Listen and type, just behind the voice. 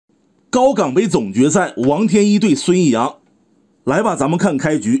高岗杯总决赛，王天一对孙一阳。来吧，咱们看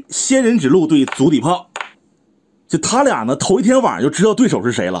开局，仙人指路对足底炮。就他俩呢，头一天晚上就知道对手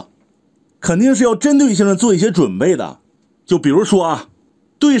是谁了，肯定是要针对性的做一些准备的。就比如说啊，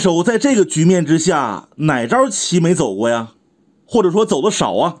对手在这个局面之下哪招棋没走过呀？或者说走的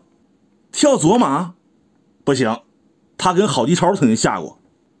少啊？跳左马不行，他跟郝吉超曾经下过。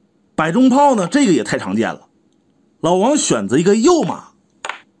摆中炮呢，这个也太常见了。老王选择一个右马，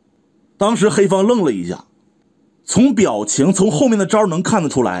当时黑方愣了一下，从表情从后面的招能看得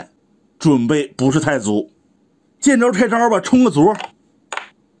出来，准备不是太足。见招拆招吧，冲个卒。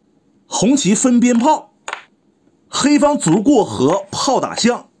红旗分边炮，黑方卒过河，炮打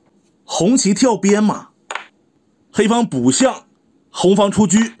象，红旗跳边马，黑方补象，红方出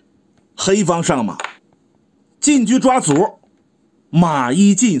车，黑方上马，进车抓卒，马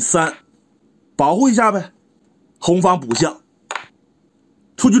一进三，保护一下呗。红方补象，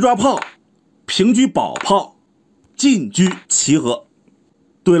出车抓炮，平车保炮，进车齐和。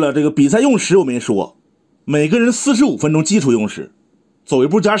对了，这个比赛用时我没说，每个人45分钟基础用时，走一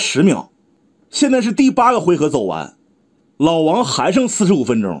步加10秒。现在是第8个回合走完，老王还剩45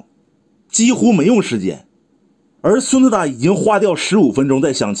分钟，几乎没用时间。而孙子大已经花掉15分钟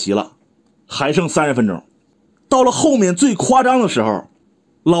在象棋了，还剩30分钟。到了后面最夸张的时候，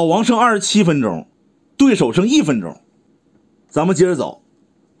老王剩27分钟，对手剩1分钟。咱们接着走，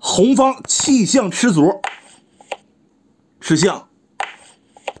红方弃象吃卒，吃象，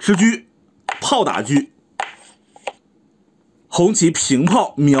吃车，炮打车，红旗平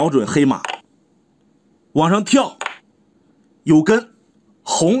炮瞄准黑马，往上跳，有根，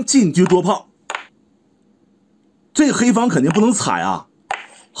红进车捉炮。这个黑方肯定不能踩啊，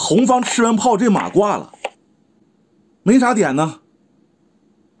红方吃完炮，这马挂了，没啥点呢。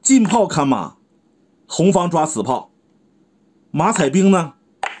进炮看马，红方抓死炮，马踩兵呢，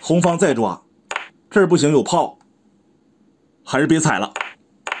红方再抓，这儿不行，有炮，还是别踩了。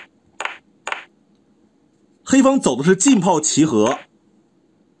黑方走的是进炮齐和，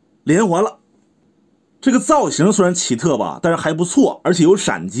连环了。这个造型虽然奇特吧，但是还不错，而且有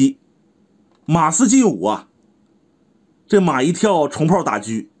闪击。马4进5啊，这马一跳重炮打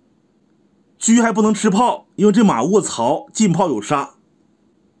车，车还不能吃炮，因为这马卧槽，进炮有杀。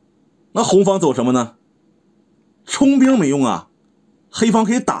那红方走什么呢？冲兵没用啊，黑方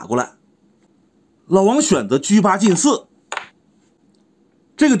可以打过来。老王选择车8进4，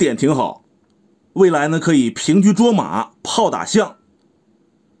这个点挺好。未来呢，可以平车捉马，炮打象，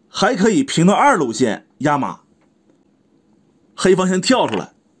还可以平到2路线压马。黑方先跳出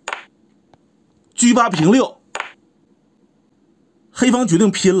来，车8平6，黑方决定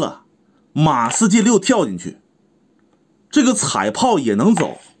拼了，马4进6跳进去，这个踩炮也能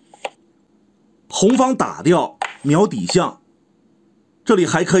走。红方打掉瞄底象，这里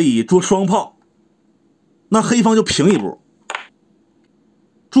还可以捉双炮，那黑方就平一步。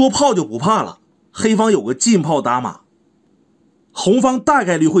捉炮就不怕了，黑方有个进炮打马，红方大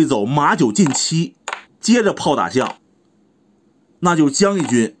概率会走马9进7，接着炮打象，那就将一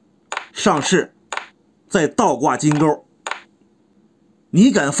军上士，再倒挂金钩。你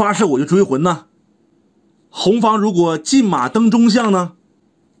敢发射我就追魂呢。红方如果进马登中象呢，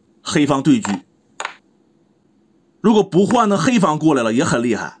黑方对车。如果不换呢，黑方过来了也很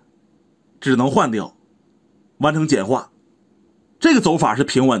厉害，只能换掉，完成简化。这个走法是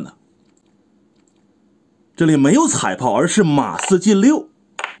平稳的。这里没有踩炮，而是马4进6，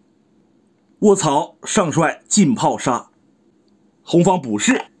卧槽，上帅进炮杀，红方补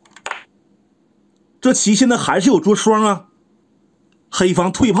士。这棋现在还是有捉双啊，黑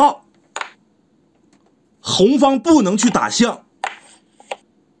方退炮，红方不能去打象，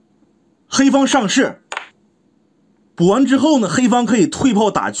黑方上士。补完之后呢，黑方可以退炮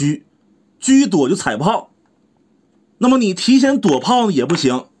打车，车躲就踩炮。那么你提前躲炮呢也不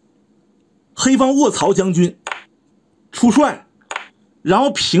行，黑方卧槽将军出帅，然后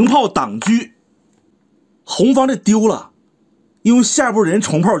平炮挡车，红方这丢了，因为下步人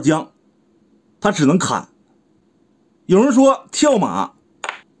重炮将，他只能砍。有人说跳马，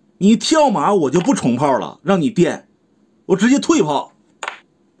你跳马我就不重炮了，让你垫，我直接退炮，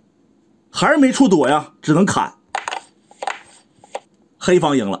还是没处躲呀，只能砍。黑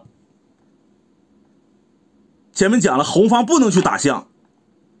方赢了。前面讲了，红方不能去打象，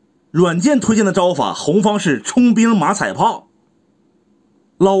软件推荐的招法，红方是冲兵马踩炮，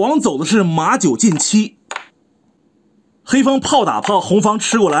老王走的是马9进7，黑方炮打炮，红方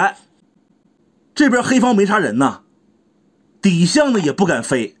吃过来，这边黑方没啥人呢，底象呢也不敢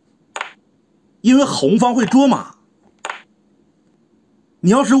飞，因为红方会捉马。你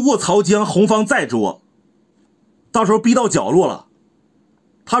要是卧槽将，红方再捉，到时候逼到角落了，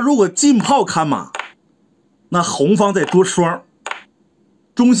他如果进炮看马，那红方在捉双，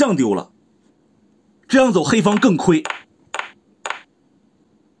中象丢了，这样走黑方更亏。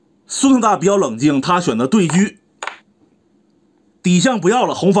孙特大比较冷静，他选择对车，底象不要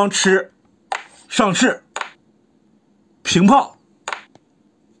了，红方吃，上士，平炮，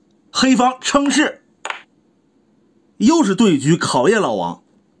黑方称士，又是对车，考验老王。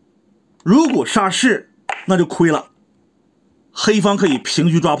如果杀士，那就亏了，黑方可以平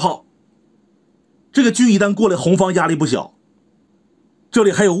车抓炮。这个车一旦过来，红方压力不小。这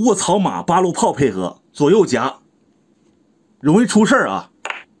里还有卧槽马、八路炮配合，左右夹，容易出事啊。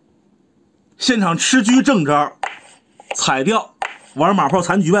现场吃车正招，踩掉，玩马炮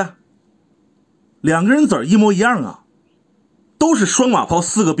残局呗。两个人子儿一模一样啊，都是双马炮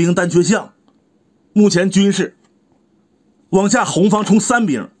4个兵单缺象。目前军事往下，红方冲3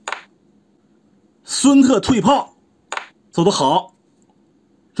兵，孙特退炮，走得好，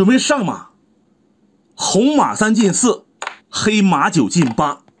准备上马，红马3进4，黑马9进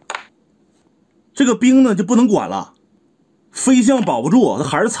8。这个兵呢就不能管了，飞象保不住，他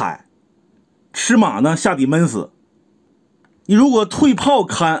还是踩。吃马呢下底闷死。你如果退炮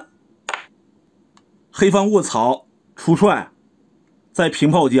看，黑方卧槽出帅，再平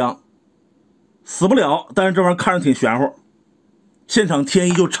炮将，死不了，但是这玩意儿看着挺玄乎。现场天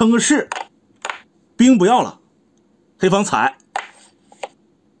一就称个士，兵不要了，黑方踩，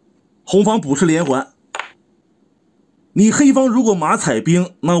红方补士连环。你黑方如果马踩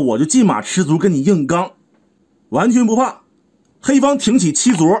兵，那我就进马吃卒跟你硬刚，完全不怕。黑方挺起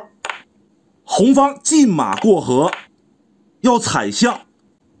7卒，红方进马过河，要踩象，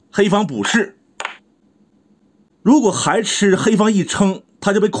黑方补士。如果还吃，黑方一撑，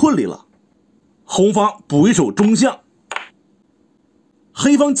他就被困里了。红方补一手中象，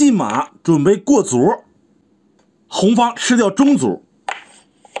黑方进马准备过卒，红方吃掉中卒。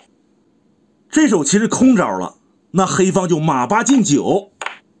这手其实空招了，那黑方就马8进9，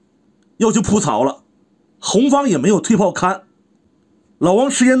要去扑槽了。红方也没有退炮看，老王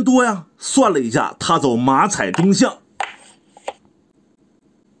时间多呀，算了一下，他走马踩中象。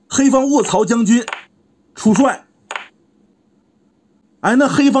黑方卧槽将军出帅。哎，那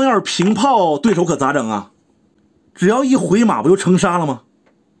黑方要是平炮，对手可咋整啊？只要一回马不就成杀了吗？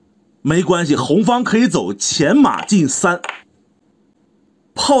没关系，红方可以走前马进3，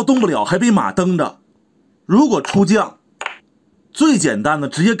炮动不了，还被马蹬着。如果出将，最简单的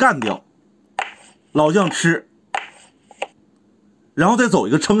直接干掉，老将吃，然后再走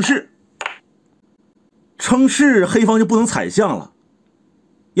一个称士。称士黑方就不能踩象了，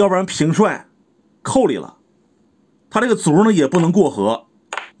要不然平帅扣里了。他这个卒呢也不能过河，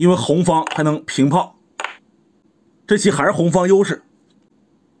因为红方还能平炮。这棋还是红方优势。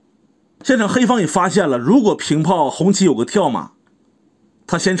现场黑方也发现了，如果平炮红棋有个跳马，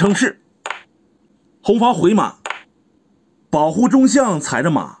他先称士，红方回马，保护中象踩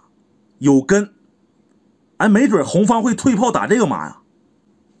着马有根。哎，没准红方会退炮打这个马呀。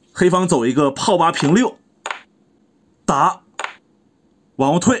黑方走一个炮8平6，打，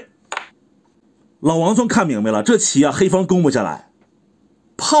往后退。老王算看明白了，这棋啊黑方攻不下来。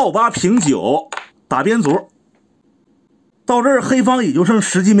炮8平9，打边卒。到这儿黑方也就剩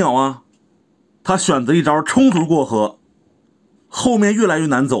10几秒啊，他选择一招冲卒过河，后面越来越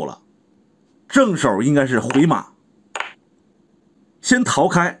难走了。正手应该是回马，先逃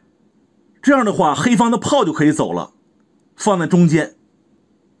开，这样的话黑方的炮就可以走了，放在中间，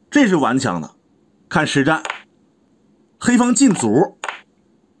这是顽强的。看实战，黑方进卒，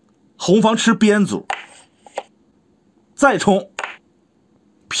红方吃边卒，再冲，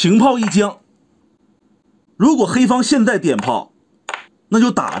平炮一将。如果黑方现在点炮，那就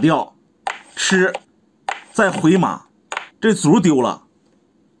打掉，吃，再回马，这卒丢了，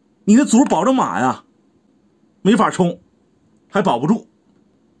你的卒保着马呀，没法冲，还保不住。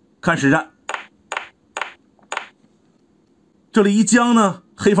看实战，这里一将呢，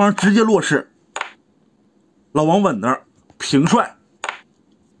黑方直接落士，老王稳那儿，平帅，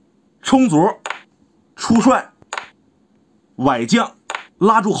冲卒，出帅，崴将，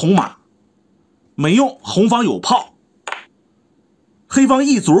拉住红马，没用，红方有炮。黑方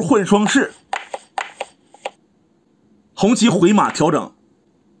一卒混双士，红棋回马调整，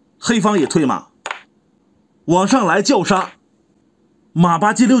黑方也退马，往上来叫杀，马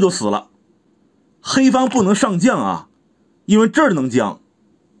8进6就死了。黑方不能上将啊，因为这儿能将，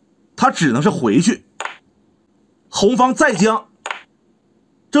他只能是回去。红方再将，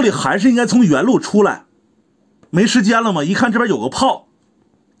这里还是应该从原路出来，没时间了嘛，一看这边有个炮，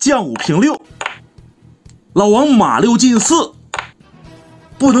将5平6，老王马6进4，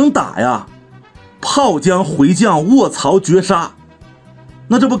不能打呀，炮将回将卧槽绝杀，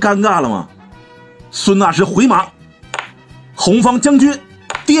那这不尴尬了吗？孙大师回马，红方将军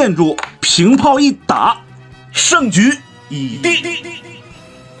垫住，平炮一打，胜局已定。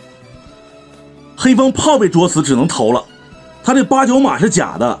黑方炮被捉死，只能投了。他这8、9马是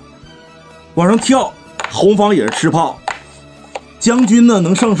假的，往上跳，红方也是吃炮。将军呢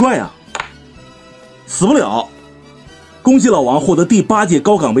能上帅啊，死不了。恭喜老王获得第8届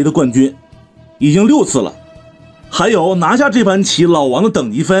高岗杯的冠军，已经6次了。还有拿下这盘棋，老王的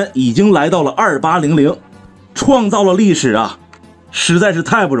等级分已经来到了2800，创造了历史啊，实在是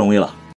太不容易了。